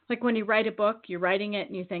 like when you write a book, you're writing it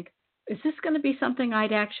and you think, is this going to be something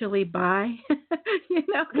I'd actually buy?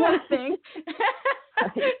 Kind of thing.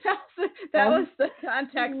 That was the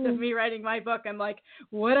context of me writing my book. I'm like,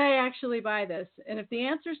 would I actually buy this? And if the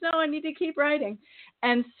answer is no, I need to keep writing.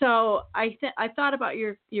 And so I thought about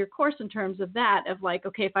your course in terms of that, of like,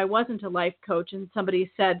 okay, if I wasn't a life coach and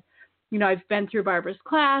somebody said, I've been through Barbara's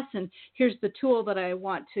class, and here's the tool that I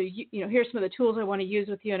want to, here's some of the tools I want to use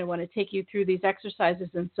with you, and I want to take you through these exercises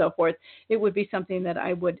and so forth, it would be something that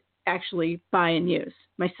I would actually buy and use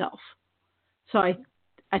myself. So I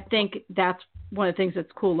think that's one of the things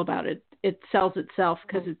that's cool about it. It sells itself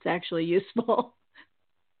because it's actually useful.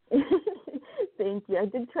 Thank you. I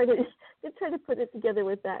did try to put it together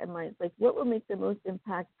with that in mind. It's like, what will make the most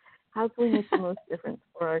impact? How can we make the most difference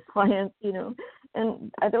for our clients? And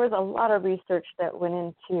there was a lot of research that went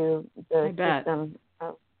into the system.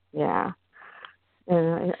 Yeah.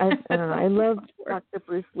 And I don't know. I love Dr.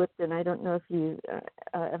 Bruce Lipton. I don't know if you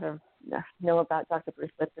ever know about Dr.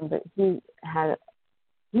 Bruce Lipton, but he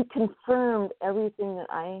confirmed everything that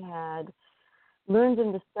I had learned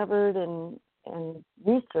and discovered and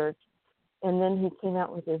researched. And then he came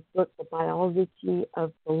out with his book, The Biology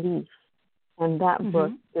of Belief. And that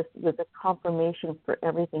book just was a confirmation for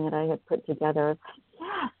everything that I had put together.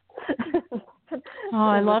 Yes.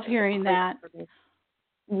 I love hearing that.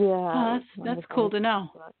 Yeah. That's cool to know.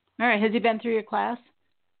 All right. Has he been through your class?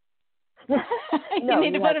 No, you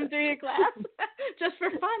need to put him through your class, just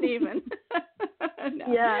for fun, even.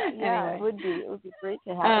 No. Yeah. Anyway. It would be great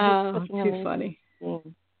to have. Oh, too funny.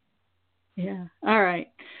 Yeah. All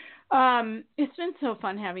right. It's been so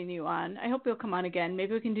fun having you on. I hope you'll come on again.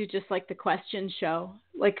 Maybe we can do just like the question show,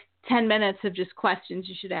 like 10 minutes of just questions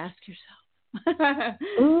you should ask yourself.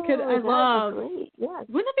 Ooh, I love. Yes.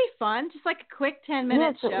 Wouldn't it be fun? Just like a quick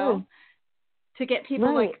 10-minute show to get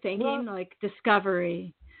people like thinking, like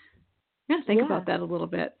discovery. Yeah, think about that a little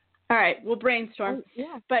bit. All right, we'll brainstorm.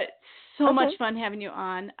 But so much fun having you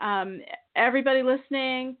on. Everybody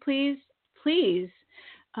listening, please,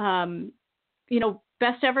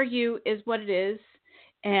 Best Ever You is what it is,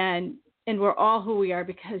 and we're all who we are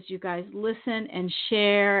because you guys listen and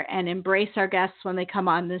share and embrace our guests when they come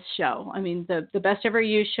on this show. I mean, the Best Ever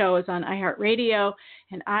You show is on iHeartRadio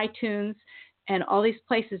and iTunes and all these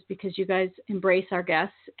places because you guys embrace our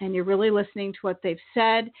guests and you're really listening to what they've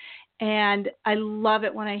said. And I love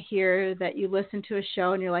it when I hear that you listen to a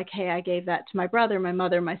show and you're like, hey, I gave that to my brother, my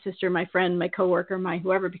mother, my sister, my friend, my coworker, my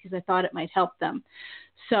whoever, because I thought it might help them.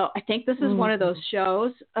 So I think this is one of those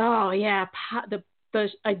shows. Oh, yeah. I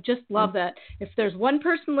just love that. If there's one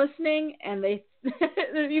person listening and there's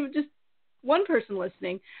even just one person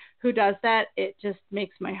listening who does that, it just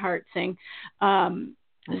makes my heart sing. And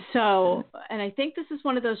I think this is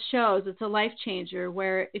one of those shows. It's a life changer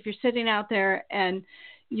where if you're sitting out there and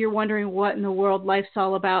you're wondering what in the world life's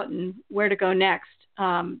all about and where to go next,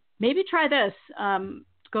 maybe try this.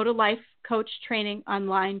 Go to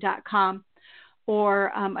lifecoachtrainingonline.com,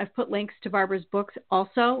 or I've put links to Barbara's books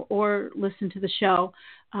also, or listen to the show.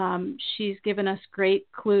 She's given us great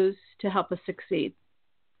clues to help us succeed.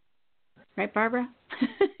 Right, Barbara?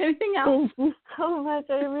 Anything else? Thank you so much.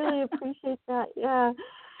 I really appreciate that. Yeah.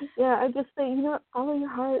 I just say, follow your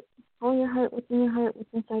heart. Follow your heart. What's in your heart?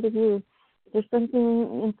 What's inside of you? There's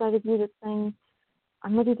something inside of you that's saying,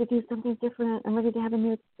 I'm ready to do something different. I'm ready to have a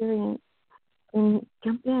new experience. And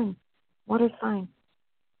jump in. Water's fine.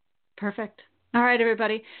 Perfect. All right,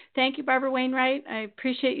 everybody. Thank you, Barbara Wainwright. I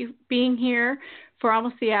appreciate you being here for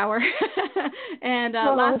almost the hour. And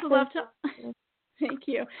lots of love to... Thank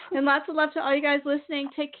you. And lots of love to all you guys listening.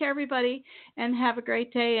 Take care, everybody, and have a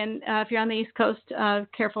great day. And if you're on the East Coast,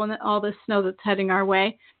 careful in all the snow that's heading our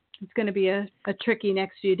way. It's going to be a tricky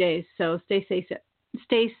next few days, so stay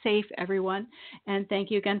safe, everyone. And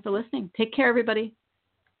thank you again for listening. Take care, everybody.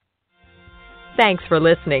 Thanks for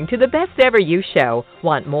listening to the Best Ever You Show.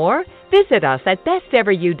 Want more? Visit us at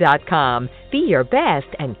besteveryou.com. Be your best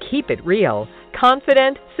and keep it real.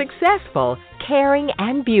 Confident, successful, caring,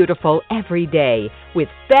 and beautiful every day with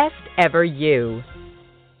Best Ever You.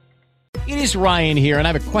 It is Ryan here, and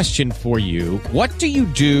I have a question for you. What do you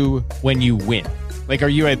do when you win? Like, are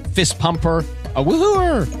you a fist pumper, a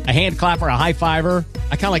woohooer, a hand clapper, a high fiver?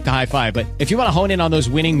 I kind of like the high five, but if you want to hone in on those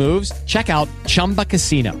winning moves, check out Chumba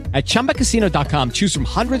Casino. At ChumbaCasino.com, choose from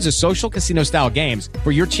hundreds of social casino-style games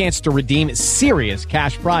for your chance to redeem serious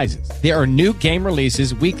cash prizes. There are new game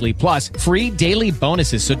releases weekly, plus free daily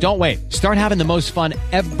bonuses. So don't wait. Start having the most fun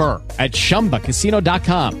ever at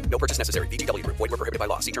ChumbaCasino.com. No purchase necessary. VGW Group. Void where prohibited by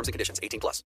law. See terms and conditions. 18+.